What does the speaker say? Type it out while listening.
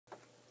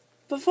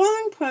The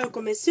following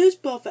program is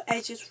suitable for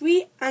ages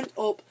 3 and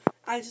up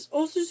and is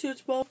also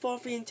suitable for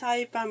the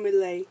entire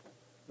family.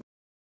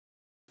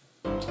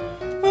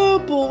 Oh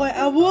boy,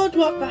 I wonder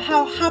what the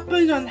hell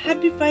happened on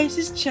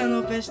HappyFace's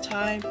channel this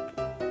time.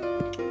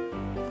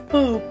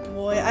 Oh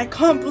boy, I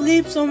can't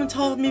believe someone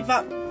told me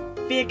that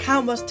the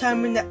account was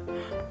terminated.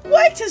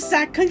 Wait a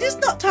second, it's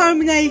not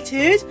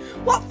terminated!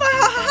 What the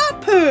hell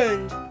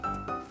happened?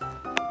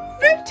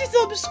 50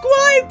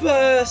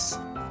 subscribers!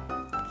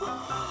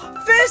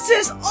 This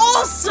is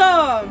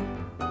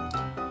awesome!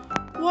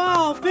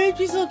 Wow,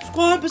 50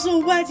 subscribers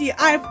already.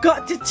 I've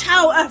got to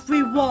tell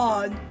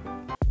everyone.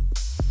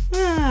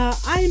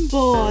 I'm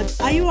bored.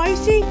 Are you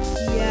icy?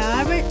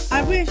 Yeah,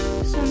 I wish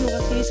someone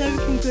was here so we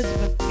can go to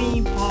the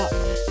theme park.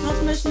 Not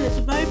to mention it's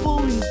a very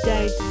boring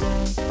day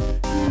today.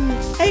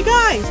 Hey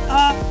guys,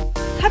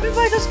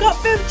 HappyFace has got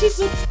 50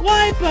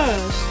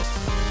 subscribers.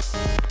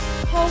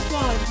 Hold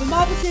on, the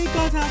Marble City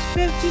God has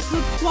 50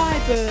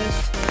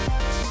 subscribers.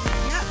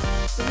 Yep,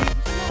 believe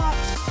it or not.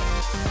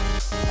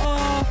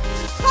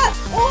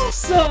 That's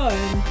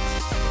awesome!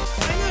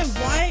 I know,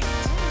 right?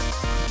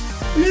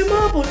 Blue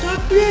Marble,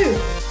 dark blue.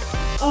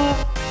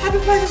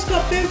 HappyFace has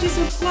got 50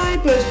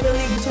 subscribers,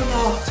 believe it or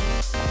not.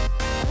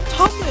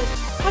 Thomas,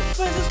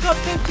 HappyFace has got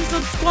 50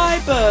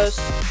 subscribers.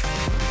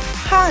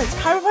 Hans,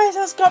 HappyFace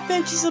has got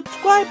 50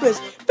 subscribers.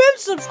 50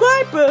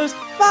 subscribers?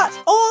 That's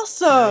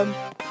awesome!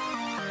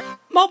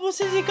 Marble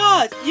City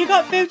God, you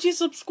got 50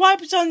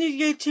 subscribers on your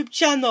YouTube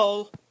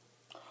channel.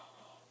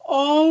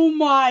 Oh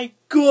my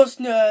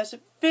goodness,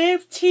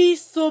 50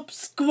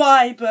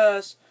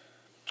 subscribers.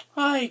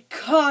 I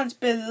can't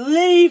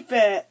believe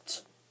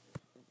it.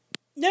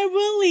 No,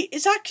 really,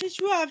 it's actually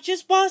true. I've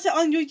just watched it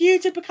on your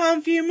YouTube account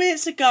a few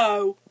minutes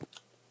ago.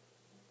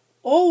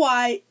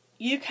 Alright,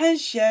 you can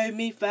show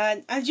me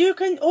then. And you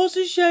can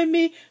also show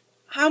me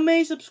how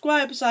many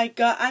subscribers I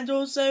got and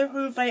also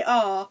who they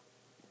are.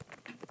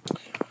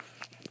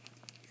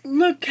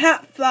 Look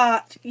at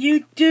that.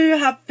 You do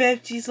have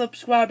 50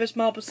 subscribers,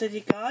 Marble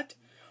City God.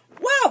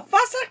 Wow,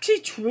 that's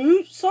actually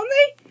true,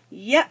 Sonny?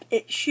 Yep,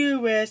 it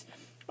sure is.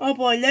 Oh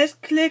boy, let's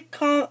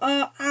click on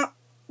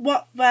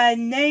what their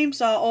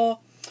names are, or...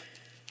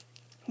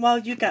 well,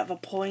 you get the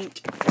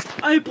point.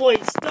 Oh boy,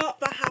 start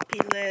the happy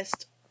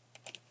list.